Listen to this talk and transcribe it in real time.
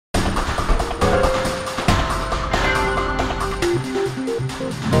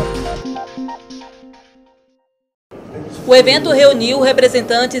O evento reuniu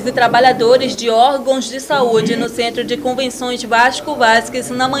representantes e trabalhadores de órgãos de saúde no Centro de Convenções Vasco Vasques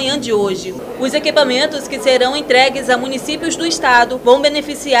na manhã de hoje. Os equipamentos que serão entregues a municípios do estado vão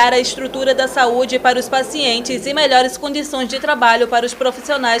beneficiar a estrutura da saúde para os pacientes e melhores condições de trabalho para os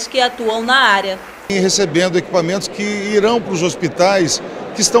profissionais que atuam na área. Recebendo equipamentos que irão para os hospitais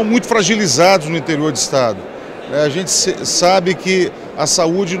que estão muito fragilizados no interior do estado. A gente sabe que a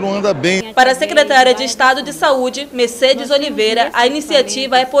saúde não anda bem. Para a secretária de Estado de Saúde, Mercedes Oliveira, a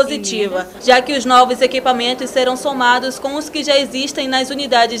iniciativa é positiva, já que os novos equipamentos serão somados com os que já existem nas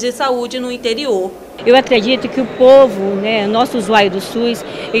unidades de saúde no interior. Eu acredito que o povo, nosso usuário do SUS,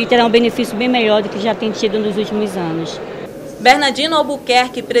 ele terá um benefício bem melhor do que já tem tido nos últimos anos. Bernardino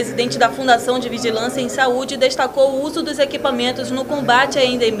Albuquerque, presidente da Fundação de Vigilância em Saúde, destacou o uso dos equipamentos no combate a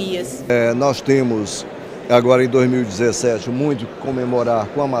endemias. Nós temos agora em 2017 muito que comemorar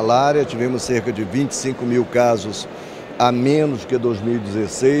com a malária, tivemos cerca de 25 mil casos a menos que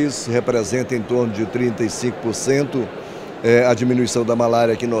 2016, representa em torno de 35% a diminuição da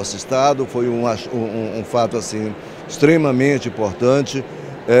malária aqui no nosso estado, foi um fato assim, extremamente importante.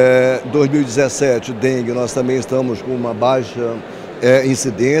 2017, dengue, nós também estamos com uma baixa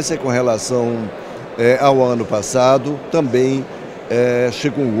incidência com relação ao ano passado, também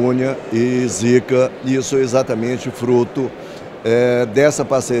chikungunya e zika, isso é exatamente fruto dessa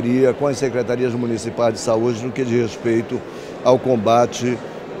parceria com as secretarias municipais de saúde no que diz respeito ao combate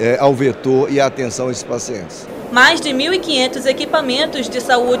ao vetor e à atenção a esses pacientes. Mais de 1.500 equipamentos de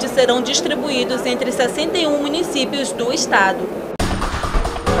saúde serão distribuídos entre 61 municípios do estado.